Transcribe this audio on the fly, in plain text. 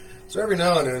So every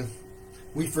now and then,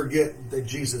 we forget that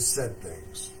Jesus said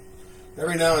things.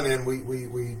 Every now and then,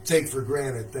 we take for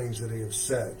granted things that he has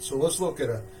said. So let's look at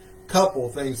a couple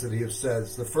things that he has said.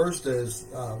 The first is,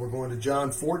 we're going to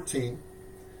John 14.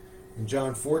 In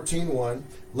John 14:1,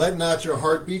 let not your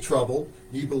heart be troubled.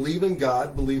 Ye believe in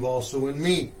God, believe also in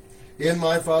me. In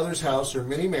my Father's house are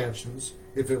many mansions.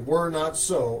 If it were not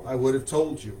so, I would have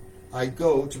told you. I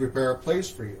go to prepare a place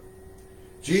for you.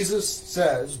 Jesus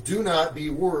says, do not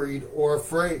be worried or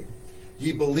afraid.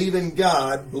 Ye believe in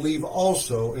God, believe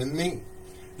also in me.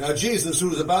 Now Jesus,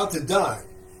 who is about to die,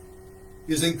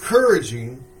 is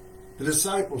encouraging the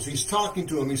disciples. He's talking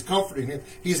to them. He's comforting them.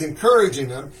 He's encouraging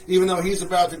them, even though he's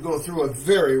about to go through a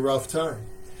very rough time.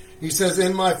 He says,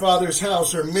 in my Father's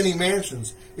house are many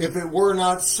mansions. If it were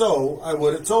not so, I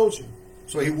would have told you.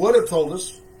 So he would have told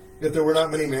us if there were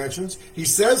not many mansions. He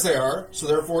says they are, so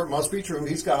therefore it must be true.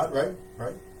 He's God, right?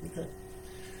 Right? Okay.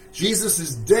 Jesus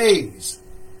is days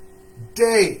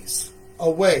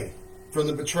away from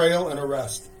the betrayal and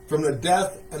arrest, from the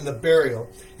death and the burial.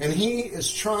 And he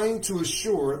is trying to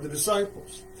assure the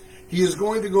disciples. He is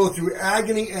going to go through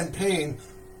agony and pain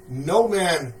no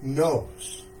man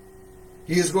knows.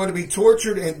 He is going to be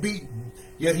tortured and beaten,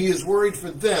 yet he is worried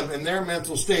for them and their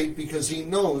mental state because he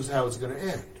knows how it's going to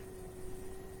end.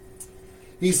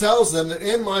 He tells them that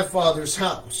in my Father's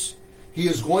house, he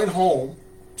is going home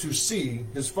to see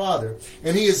his Father.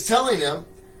 And he is telling them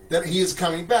that he is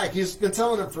coming back. He's been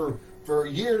telling them for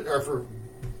years, or for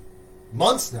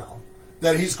months now,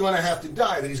 that he's going to have to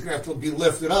die, that he's going to have to be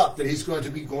lifted up, that he's going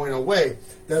to be going away.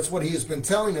 That's what he has been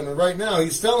telling them. And right now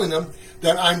he's telling them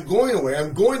that I'm going away.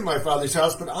 I'm going to my Father's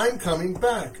house, but I'm coming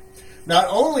back. Not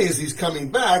only is he coming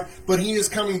back, but he is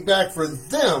coming back for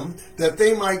them that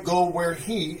they might go where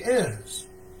he is.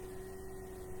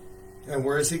 And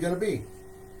where is he going to be?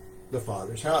 The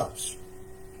Father's house.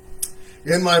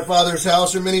 In my Father's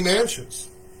house are many mansions.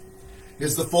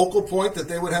 Is the focal point that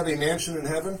they would have a mansion in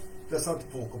heaven? That's not the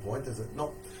focal point, is it?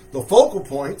 No. The focal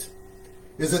point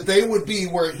is that they would be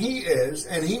where he is,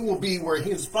 and he will be where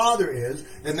his Father is,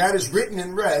 and that is written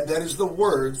in red. That is the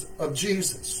words of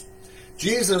Jesus.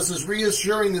 Jesus is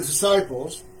reassuring the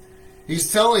disciples.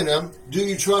 He's telling them, do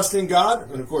you trust in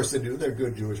God? And of course they do. They're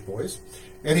good Jewish boys.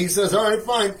 And he says, all right,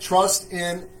 fine, trust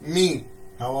in me.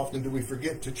 How often do we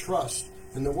forget to trust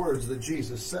in the words that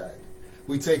Jesus said?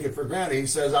 We take it for granted. He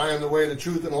says, I am the way, the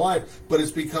truth, and the life. But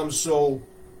it's become so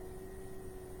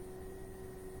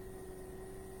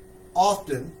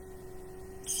often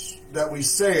that we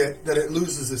say it that it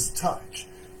loses its touch.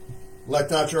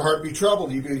 Let not your heart be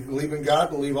troubled. You believe in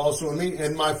God, believe also in me.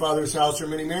 In my Father's house are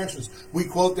many mansions. We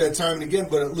quote that time and again,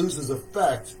 but it loses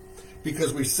effect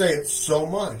because we say it so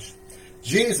much.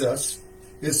 Jesus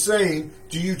is saying,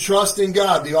 do you trust in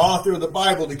God, the author of the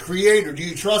Bible, the creator? Do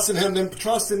you trust in him? Then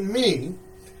trust in me.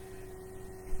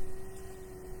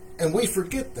 And we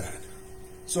forget that.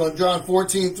 So in John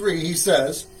 14:3, he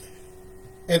says,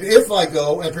 and if I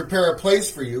go and prepare a place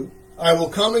for you, I will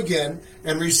come again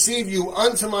and receive you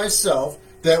unto myself,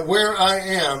 that where I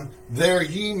am, there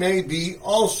ye may be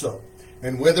also.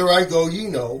 And whither I go ye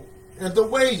know, and the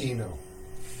way ye know.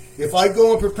 If I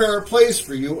go and prepare a place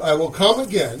for you, I will come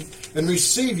again and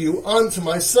receive you unto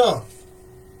myself,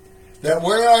 that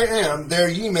where I am, there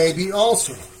ye may be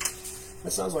also.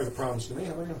 That sounds like a promise to me.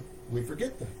 We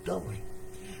forget that, don't we?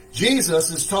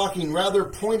 Jesus is talking rather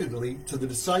pointedly to the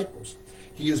disciples.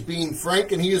 He is being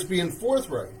frank and he is being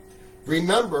forthright.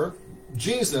 Remember,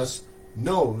 Jesus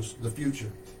knows the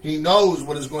future. He knows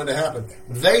what is going to happen.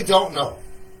 They don't know.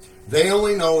 They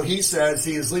only know he says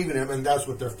he is leaving him, and that's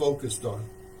what they're focused on.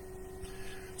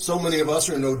 So many of us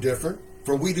are no different,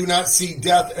 for we do not see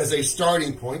death as a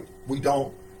starting point. We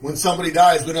don't. When somebody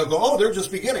dies, we don't go, oh, they're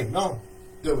just beginning. No.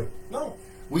 Do we? No.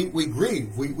 We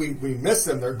grieve. We miss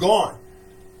them. They're gone.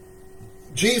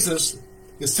 Jesus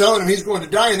is telling them he's going to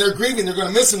die, and they're grieving. They're going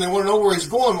to miss him. They want to know where he's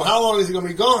going. Well, how long is he going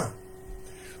to be gone?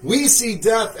 We see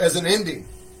death as an ending.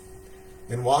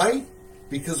 And why?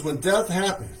 Because when death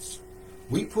happens,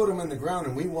 we put them in the ground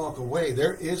and we walk away.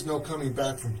 There is no coming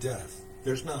back from death.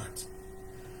 There's not.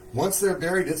 Once they're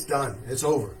buried, it's done. It's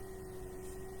over.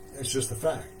 It's just a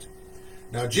fact.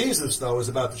 Now, Jesus, though, is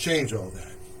about to change all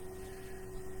that.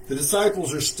 The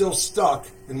disciples are still stuck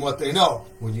in what they know.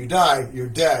 When you die, you're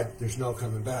dead. There's no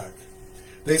coming back.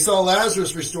 They saw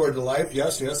Lazarus restored to life.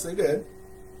 Yes, they did.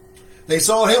 They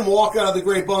saw him walk out of the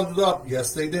grave bundled up.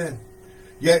 Yes, they did.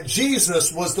 Yet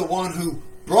Jesus was the one who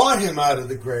brought him out of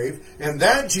the grave, and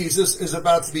that Jesus is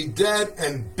about to be dead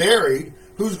and buried.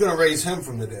 Who's going to raise him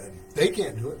from the dead? They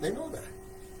can't do it. They know that.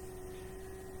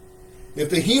 If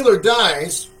the healer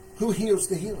dies, who heals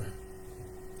the healer?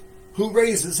 Who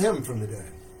raises him from the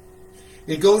dead?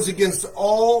 It goes against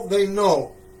all they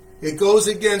know. It goes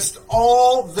against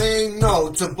all they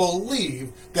know to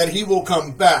believe that he will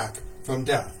come back from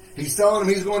death. He's telling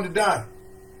them he's going to die.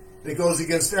 It goes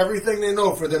against everything they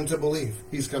know for them to believe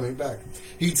he's coming back.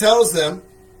 He tells them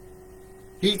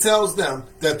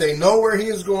that they know where he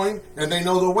is going and they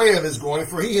know the way of his going,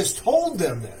 for he has told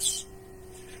them this.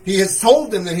 He has told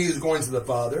them that he is going to the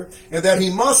Father and that he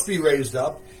must be raised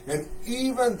up. And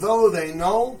even though they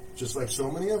know, just like so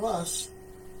many of us,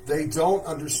 they don't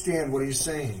understand what he's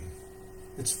saying.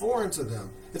 It's foreign to them.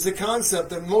 It's a concept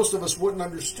that most of us wouldn't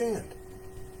understand.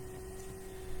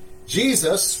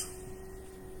 Jesus,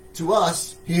 to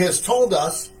us, he has told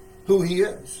us who he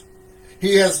is.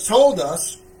 He has told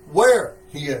us where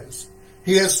he is.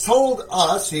 He has told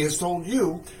us, he has told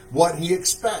you what he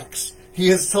expects. He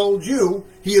has told you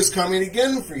he is coming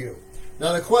again for you.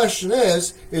 Now the question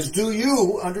is do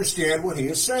you understand what he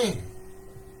is saying?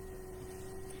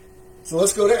 So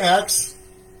let's go to Acts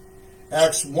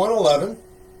 1:11.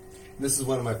 This is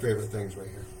one of my favorite things right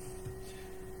here.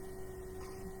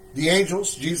 The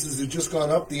angels, Jesus had just gone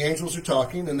up, the angels are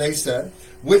talking, and they said,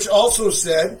 which also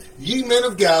said, ye men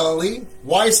of Galilee,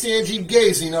 why stand ye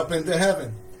gazing up into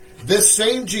heaven? This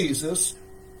same Jesus,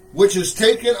 which is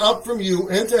taken up from you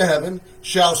into heaven,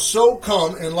 shall so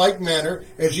come in like manner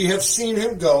as ye have seen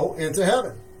him go into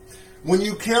heaven. When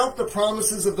you count the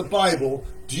promises of the Bible,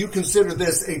 do you consider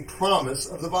this a promise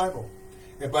of the Bible?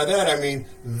 And by that I mean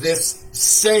this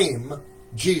same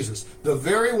Jesus, the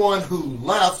very one who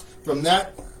left from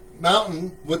that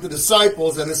mountain with the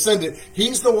disciples and ascended,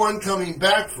 he's the one coming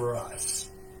back for us.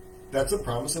 That's a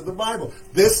promise of the Bible.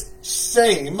 This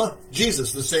same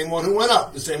Jesus, the same one who went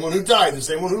up, the same one who died, the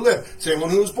same one who lived, the same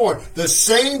one who was born, the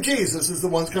same Jesus is the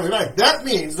one coming back. That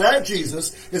means that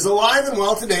Jesus is alive and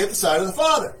well today at the side of the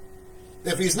Father.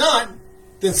 If he's not,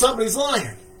 then somebody's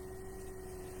lying.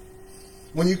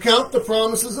 When you count the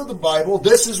promises of the Bible,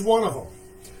 this is one of them.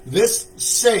 This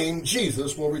same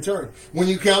Jesus will return. When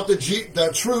you count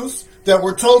the truths that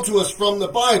were told to us from the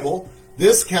Bible,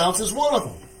 this counts as one of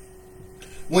them.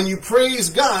 When you praise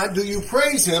God, do you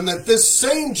praise him that this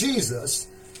same Jesus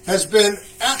has been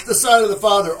at the side of the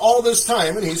Father all this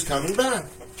time and he's coming back?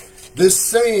 This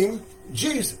same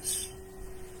Jesus.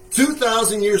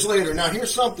 2,000 years later. Now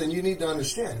here's something you need to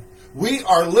understand. We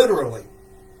are literally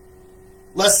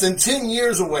less than 10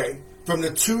 years away from the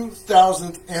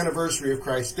 2000th anniversary of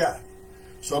Christ's death.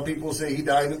 Some people say he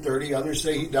died in 30, others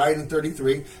say he died in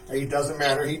 33. It doesn't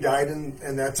matter, he died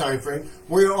in that time frame.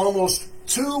 We're almost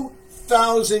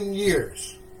 2,000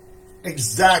 years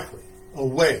exactly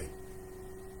away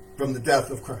from the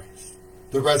death of Christ,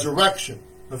 the resurrection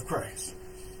of Christ.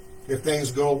 If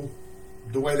things go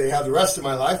the way they have the rest of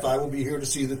my life, I will be here to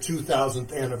see the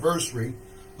 2000th anniversary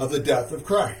of the death of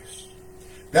Christ.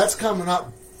 That's coming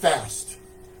up fast.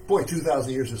 Boy,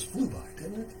 2,000 years just flew by,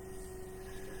 didn't it?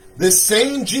 This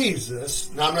same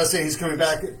Jesus, now I'm not saying he's coming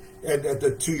back at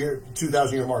the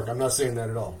 2,000 year mark. I'm not saying that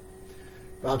at all.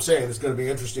 But I'm saying it's going to be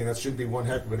interesting. That should be one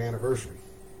heck of an anniversary.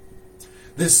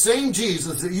 This same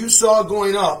Jesus that you saw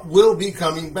going up will be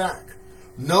coming back.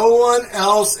 No one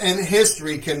else in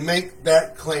history can make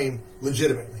that claim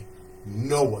legitimately.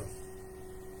 No one.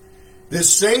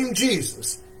 This same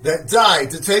Jesus that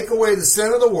died to take away the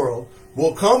sin of the world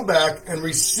will come back and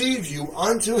receive you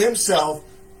unto himself.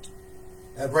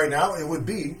 And right now, it would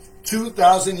be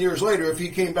 2,000 years later if he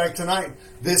came back tonight.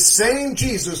 This same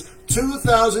Jesus,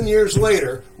 2,000 years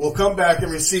later, will come back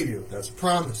and receive you. That's a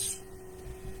promise.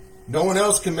 No one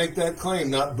else can make that claim.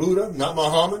 Not Buddha, not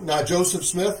Muhammad, not Joseph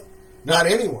Smith, not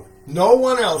anyone. No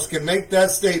one else can make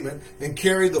that statement and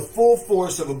carry the full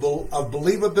force of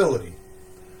believability.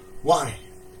 Why?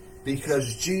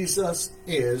 Because Jesus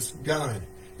is God.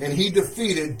 And he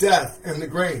defeated death and the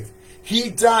grave.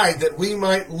 He died that we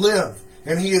might live.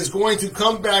 And he is going to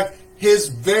come back. His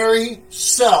very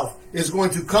self is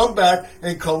going to come back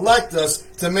and collect us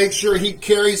to make sure he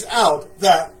carries out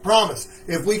that promise.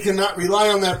 If we cannot rely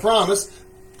on that promise,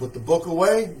 put the book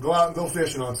away, go out and go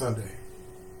fishing on Sunday.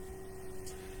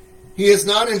 He has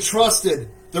not entrusted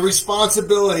the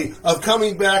responsibility of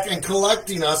coming back and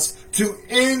collecting us to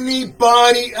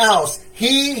anybody else.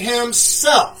 He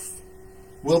himself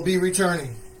will be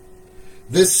returning.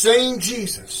 This same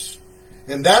Jesus.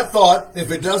 And that thought,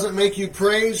 if it doesn't make you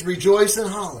praise, rejoice, and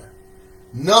holler,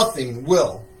 nothing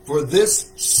will. For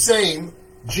this same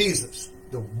Jesus,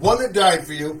 the one that died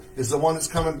for you, is the one that's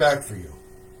coming back for you.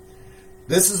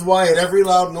 This is why at every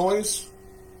loud noise,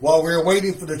 while we're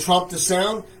waiting for the trump to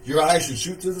sound, your eyes should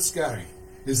shoot to the sky.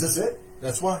 Is this it?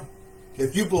 That's why.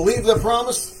 If you believe the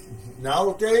promise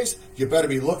nowadays, you better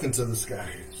be looking to the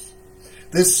skies.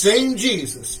 This same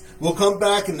Jesus will come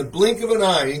back in the blink of an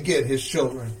eye and get his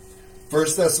children. 1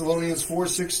 Thessalonians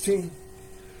 4:16.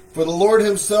 For the Lord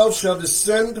himself shall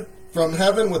descend from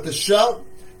heaven with a shout,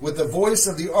 with the voice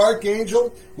of the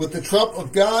archangel, with the trump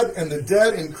of God, and the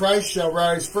dead in Christ shall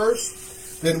rise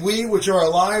first. Then we which are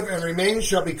alive and remain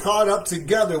shall be caught up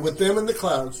together with them in the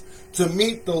clouds to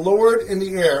meet the Lord in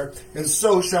the air, and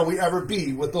so shall we ever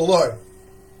be with the Lord.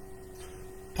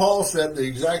 Paul said the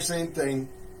exact same thing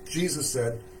Jesus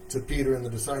said to Peter and the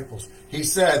disciples. He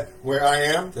said, where I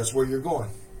am, that's where you're going.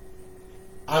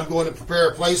 I'm going to prepare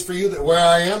a place for you that where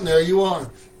I am, there you are.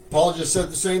 Paul just said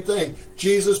the same thing.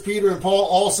 Jesus, Peter, and Paul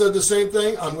all said the same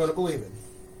thing. I'm going to believe it.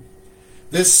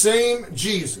 This same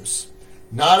Jesus,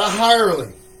 not a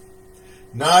hireling,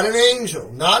 not an angel,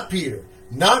 not Peter,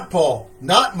 not Paul,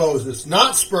 not Moses,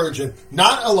 not Spurgeon,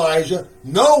 not Elijah,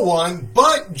 no one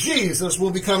but Jesus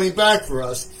will be coming back for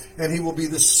us, and he will be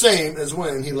the same as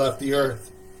when he left the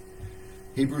earth.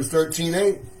 Hebrews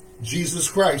 13:8, Jesus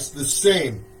Christ, the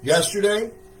same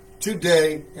yesterday,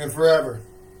 today, and forever.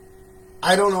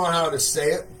 I don't know how to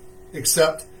say it,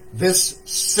 except this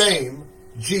same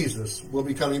Jesus will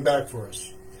be coming back for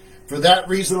us. For that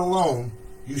reason alone,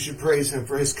 you should praise him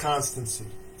for his constancy,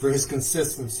 for his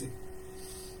consistency.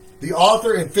 The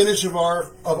author and finisher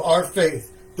of our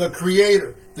faith, the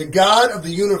creator, the God of the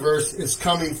universe, is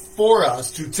coming for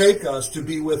us to take us to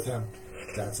be with him.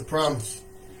 That's a promise.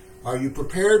 Are you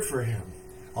prepared for him?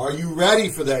 Are you ready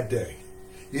for that day?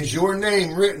 Is your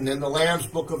name written in the Lamb's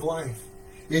book of life?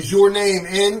 Is your name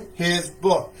in his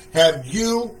book? Have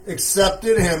you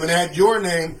accepted him and had your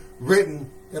name written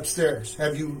upstairs?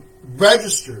 Have you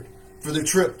registered for the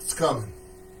trip that's coming?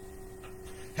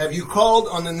 Have you called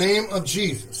on the name of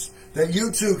Jesus that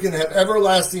you too can have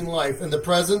everlasting life in the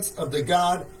presence of the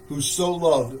God who so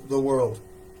loved the world?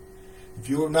 If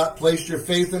you have not placed your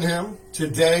faith in him,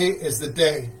 today is the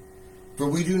day. For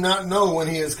we do not know when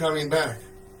he is coming back.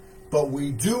 But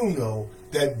we do know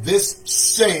that this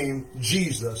same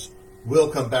Jesus will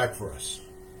come back for us.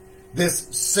 This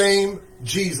same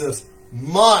Jesus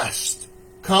must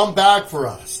come back for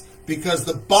us because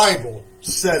the Bible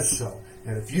says so.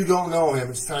 And if you don't know him,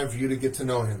 it's time for you to get to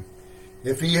know him.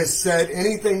 If he has said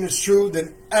anything that's true,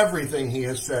 then everything he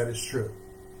has said is true.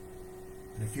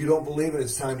 And if you don't believe it,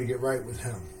 it's time to get right with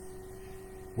him.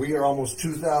 We are almost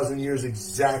 2,000 years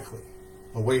exactly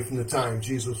away from the time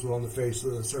Jesus was on the face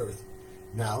of this earth.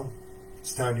 Now,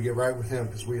 it's time to get right with him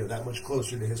because we are that much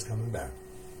closer to his coming back.